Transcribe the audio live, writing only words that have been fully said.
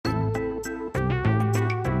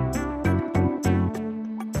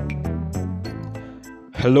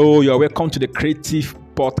Hello, you are welcome to the Creative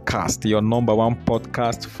Podcast, your number one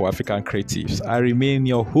podcast for African creatives. I remain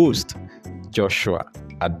your host, Joshua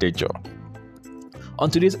Adejo.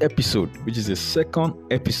 On today's episode, which is the second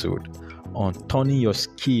episode on turning your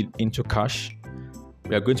skill into cash,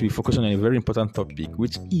 we are going to be focusing on a very important topic,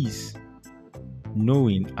 which is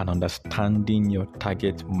knowing and understanding your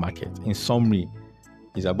target market. In summary,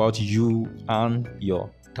 it's about you and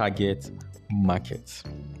your target market.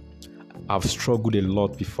 I've struggled a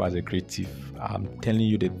lot before as a creative. I'm telling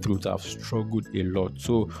you the truth. I've struggled a lot.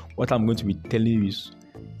 So what I'm going to be telling you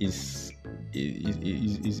is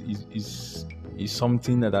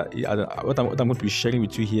something what I'm going to be sharing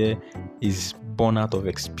with you here is born out of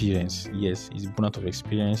experience. Yes, it's born out of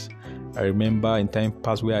experience. I remember in time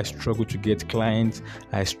past where I struggled to get clients.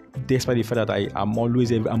 Despite the fact that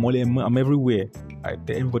I'm everywhere.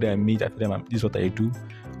 Everybody I meet, I tell them this is what I do.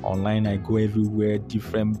 Online, I go everywhere,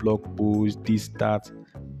 different blog posts, this, that,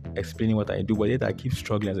 explaining what I do. But yet I keep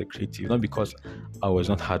struggling as a creative, not because I was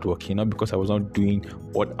not hardworking, not because I was not doing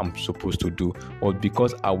what I'm supposed to do, or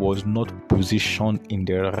because I was not positioned in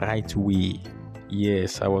the right way.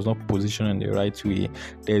 Yes, I was not positioned in the right way.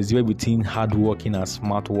 There's a way between hardworking and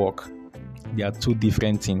smart work. They are two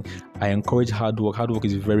different things. I encourage hard work. Hard work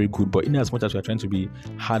is very good, but in as much as we are trying to be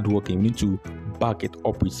hardworking, we need to back it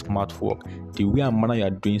up with smart work. The way and manner you are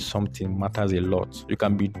doing something matters a lot. You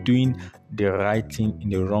can be doing the right thing in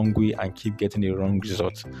the wrong way and keep getting the wrong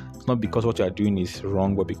results. It's not because what you are doing is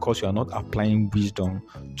wrong, but because you are not applying wisdom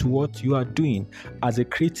to what you are doing. As a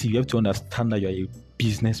creative, you have to understand that you are a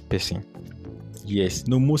business person. Yes,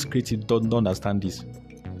 no, most creatives don't understand this.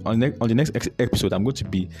 On the next episode, I'm going to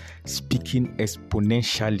be speaking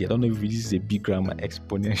exponentially. I don't know if this is a big grammar,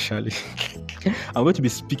 exponentially. I'm going to be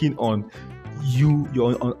speaking on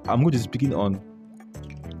I'm going to be speaking on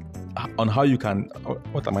how you can.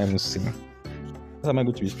 What am I even saying? What am I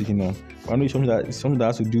going to be speaking on? I know it's something that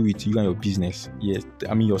has to do with you and your business. Yes,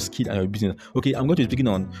 I mean your skill and your business. Okay, I'm going to be speaking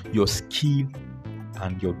on your skill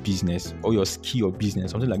and your business, or your skill or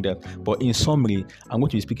business, something like that. But in summary, I'm going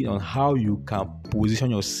to be speaking on how you can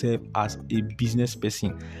position yourself as a business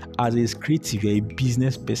person. As a creative, you're a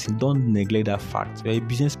business person. Don't neglect that fact. You're a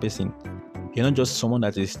business person. You're not just someone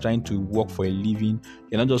that is trying to work for a living.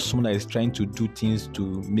 You're not just someone that is trying to do things to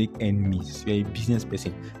make ends meet. You're a business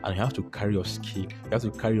person, and you have to carry your skill. You have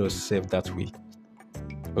to carry yourself that way.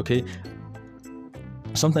 Okay?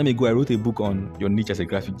 Some time ago, I wrote a book on your niche as a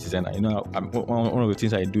graphic designer. One of the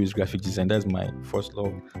things I do is graphic design. That's my first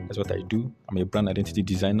love. That's what I do. I'm a brand identity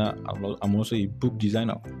designer. I'm also a book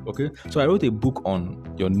designer. Okay, so I wrote a book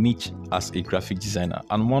on your niche as a graphic designer.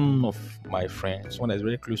 And one of my friends, one that's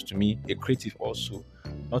very close to me, a creative also,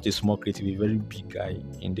 not a small creative, a very big guy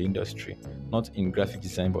in the industry, not in graphic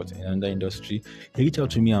design, but in another industry, he reached out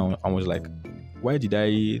to me and was like, "Why did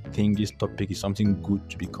I think this topic is something good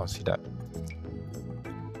to be considered?"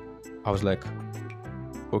 I was like,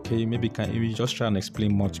 okay, maybe can you just try and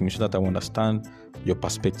explain more to me so that I understand your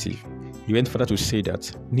perspective. He went further to say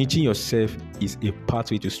that niching yourself is a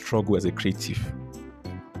pathway to struggle as a creative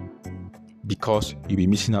because you'll be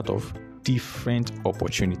missing out of different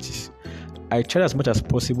opportunities. I tried as much as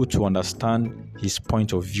possible to understand his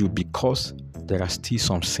point of view because there are still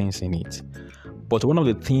some sense in it. But one of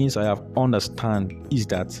the things I have understand is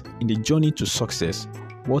that in the journey to success,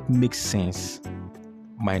 what makes sense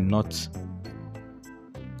might not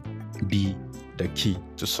be the key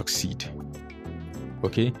to succeed.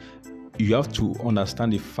 Okay, you have to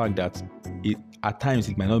understand the fact that at times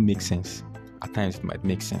it might not make sense. At times it might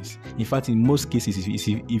make sense. In fact, in most cases,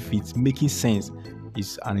 if it's making sense,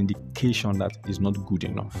 it's an indication that it's not good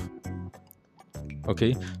enough.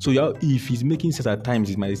 Okay, so if it's making sense at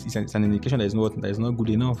times, it's an indication that it's not good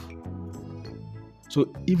enough.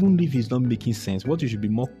 So even if it's not making sense, what you should be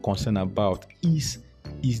more concerned about is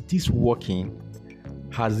this working?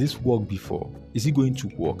 Has this worked before? Is it going to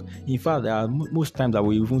work? In fact, most times I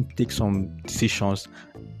will even take some decisions,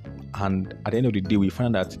 and at the end of the day, we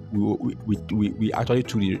find that we actually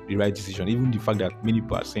took the right decision. Even the fact that many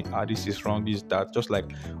people are saying, this is wrong, this, that, just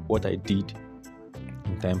like what I did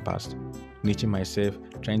in time past. Niching myself,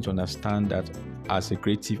 trying to understand that as a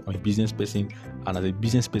creative or a business person, and as a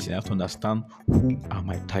business person, I have to understand who are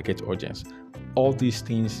my target audience. All these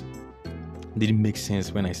things didn't make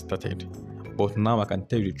sense when I started, but now I can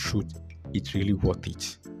tell you the truth, it's really worth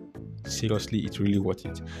it. Seriously, it's really worth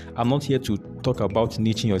it. I'm not here to talk about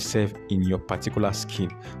niching yourself in your particular skill,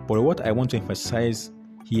 but what I want to emphasize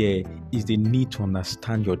here is the need to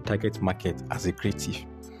understand your target market as a creative.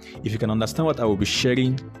 If you can understand what I will be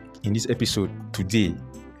sharing in this episode today,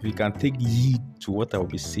 if you can take heed to what I will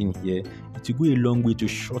be saying here, it it will go a long way to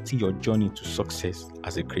shorten your journey to success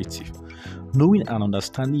as a creative. Knowing and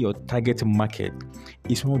understanding your target market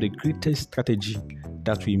is one of the greatest strategies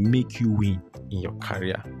that will make you win in your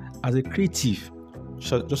career. As a creative,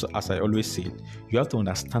 just as I always say, you have to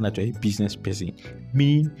understand that you're a business person,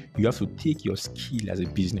 meaning you have to take your skill as a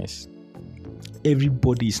business.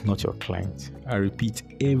 Everybody is not your client. I repeat,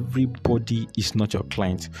 everybody is not your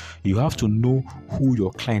client. You have to know who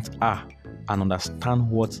your clients are and understand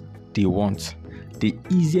what they want. The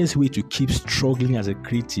easiest way to keep struggling as a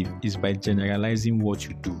creative is by generalizing what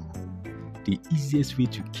you do. The easiest way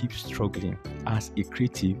to keep struggling as a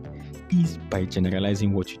creative is by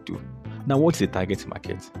generalizing what you do. Now, what's a target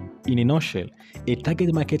market? In a nutshell, a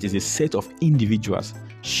target market is a set of individuals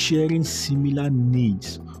sharing similar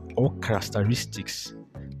needs or characteristics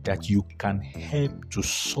that you can help to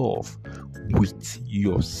solve with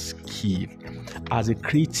your skill. As a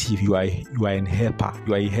creative, you are a helper.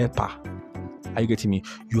 You are a helper. Are you getting me?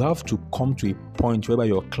 You have to come to a point whereby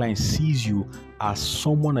your client sees you as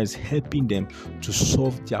someone that is helping them to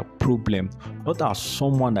solve their problem, not as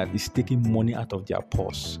someone that is taking money out of their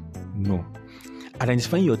purse. No.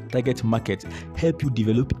 Identifying your target market helps you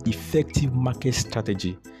develop effective market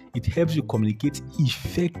strategy. It helps you communicate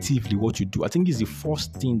effectively what you do. I think this is the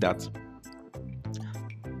first thing that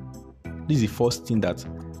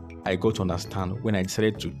I got to understand when I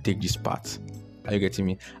decided to take this path. Are you getting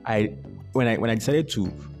me? When I decided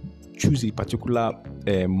to choose a particular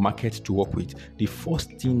market to work with, the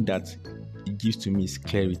first thing that it gives to me is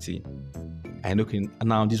clarity. I know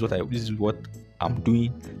now this is what I'm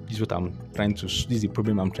doing, this is the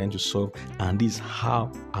problem I'm trying to solve, and this is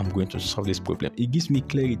how I'm going to solve this problem. It gives me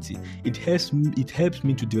clarity. It helps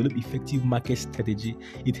me to develop effective market strategy.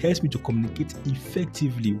 It helps me to communicate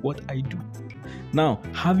effectively what I do. Now,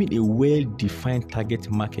 having a well-defined target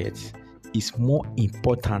market is more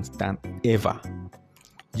important than ever.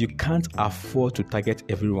 You can't afford to target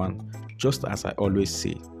everyone, just as I always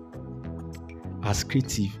say. As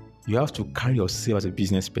creative, you have to carry yourself as a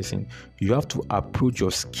business person. You have to approach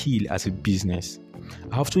your skill as a business.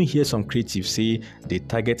 I often hear some creatives say they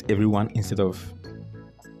target everyone instead of...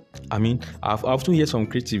 I often hear some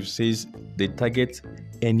creatives say they target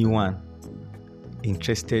anyone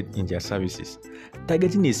interested in their services.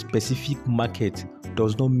 Targeting a specific market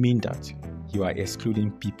does not mean that you are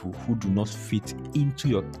excluding people who do not fit into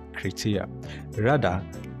your criteria. Rather,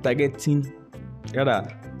 targeting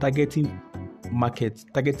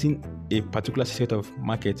a particular set of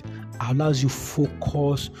market allows you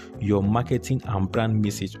focus your marketing and brand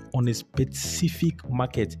message on a specific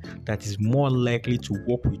market that is more likely to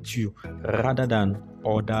work with you rather than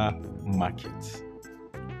other markets.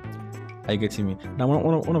 Are you getting me? Now,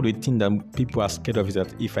 one of the things that people are scared of is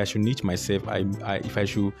that if I should niche myself, if I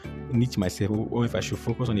should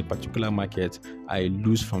focus on a particular market, I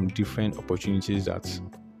lose from different opportunities that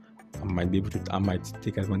I might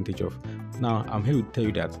take advantage of. Now, I'm here to tell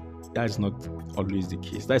you that is not always the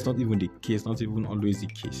case. That is not even the case, not even always the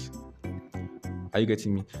case. Are you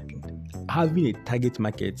getting me? Having a target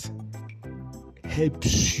market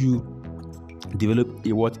helps you develop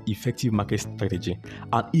effective market strategy.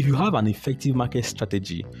 And if you have an effective market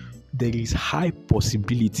strategy, there is high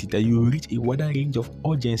possibility that you will reach a wider range of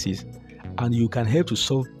audiences and you can help to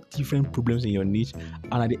solve different problems in your niche,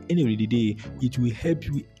 and at the end of the day, it will help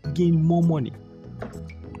you gain more money.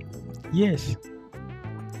 Yes,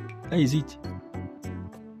 that is it.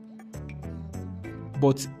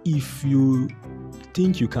 But if you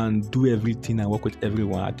think you can do everything and work with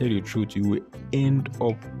everyone, I tell you the truth, you will end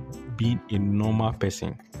up being a normal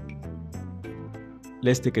person.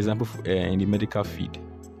 Let's take example in the medical field.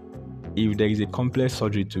 If there is a complex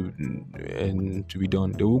surgery to be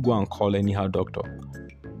done, they will go and call anyhow doctor.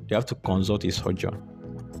 They have to consult a surgeon,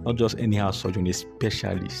 not just anyhow surgeon, a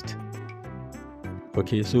specialist.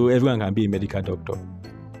 Okay, so everyone can be a medical doctor,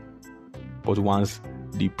 but once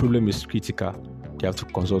the problem is critical, they have to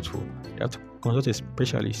consult who? They have to consult a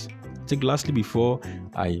specialist. I think lastly, before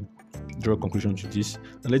I draw a conclusion to this,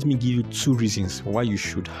 now let me give you 2 reasons why you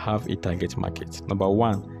should have a target market. Number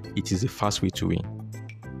 1, it is a fast way to win.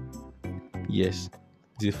 Yes,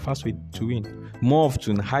 it's a fast way to win. More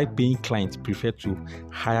often, high-paying clients prefer to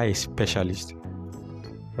hire a specialist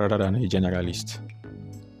rather than a generalist.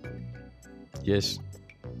 Yes.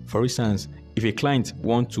 For instance, if a client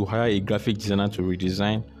wants to hire a graphic designer to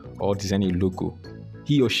redesign or design a logo,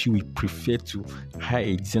 he or she will prefer to hire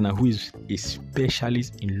a designer who is a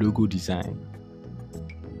specialist in logo design.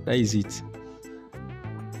 That is it.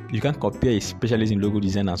 You can't compare a specialist in logo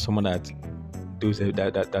design and someone that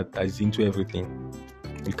is into everything.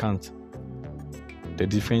 You can't. The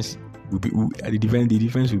difference the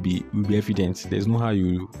difference will be evident. There's no how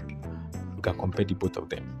you can compare the both of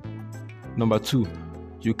them. Number 2,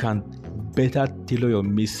 you can better tailor your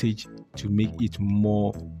message to make it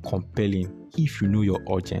more compelling if you know your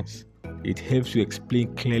audience. It helps you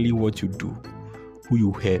explain clearly what you do, who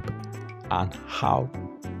you help, and how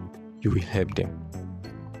you will help them.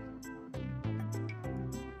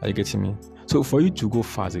 Are you getting me? So for you to go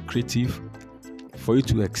far as a creative, for you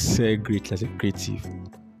to excel greatly as a creative,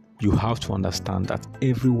 you have to understand that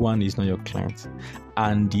everyone is not your client.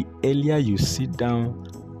 And the earlier you sit down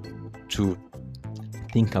to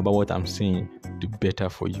think about what I'm saying, the better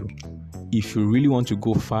for you. If you really want to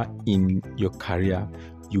go far in your career,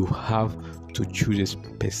 you have to choose a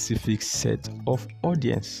specific set of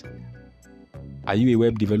audience. Are you a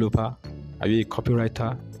web developer? Are you a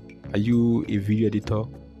copywriter? Are you a video editor?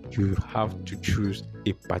 You have to choose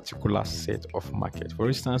a particular set of market. For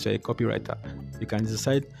instance, you're a copywriter. You can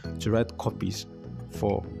decide to write copies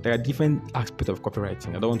for. There are different aspects of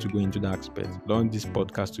copywriting. I don't want to go into that aspect. I don't want this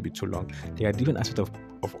podcast to be too long. There are different aspects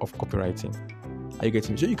of copywriting. Are you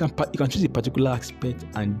getting me? So you can choose a particular aspect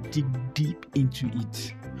and dig deep into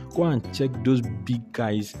it. Go and check those big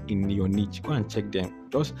guys in your niche. Go and check them.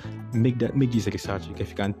 Just make this research. If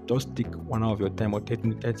you can just take 1 hour of your time or 30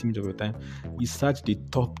 minutes of your time, research the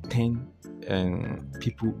top 10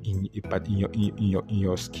 people in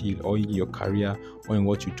your skill or in your career or in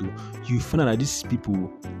what you do. You find out that these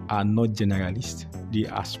people are not generalists. They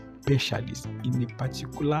are specialists in a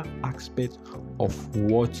particular aspect of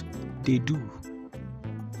what they do.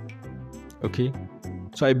 Okay?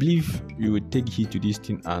 So I believe you will take heed to this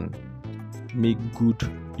thing and make good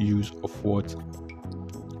use of what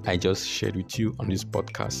I just shared with you on this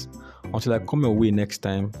podcast. Until I come your way next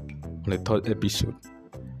time on the 3rd episode,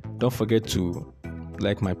 don't forget to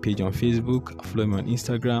like my page on Facebook, follow me on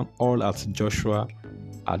Instagram, all at Joshua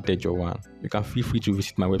Adejowan. You can feel free to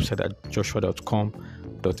visit my website at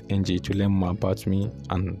joshua.com.ng to learn more about me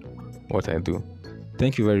and what I do.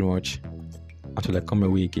 Thank you very much. Until I come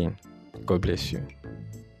your way again, God bless you.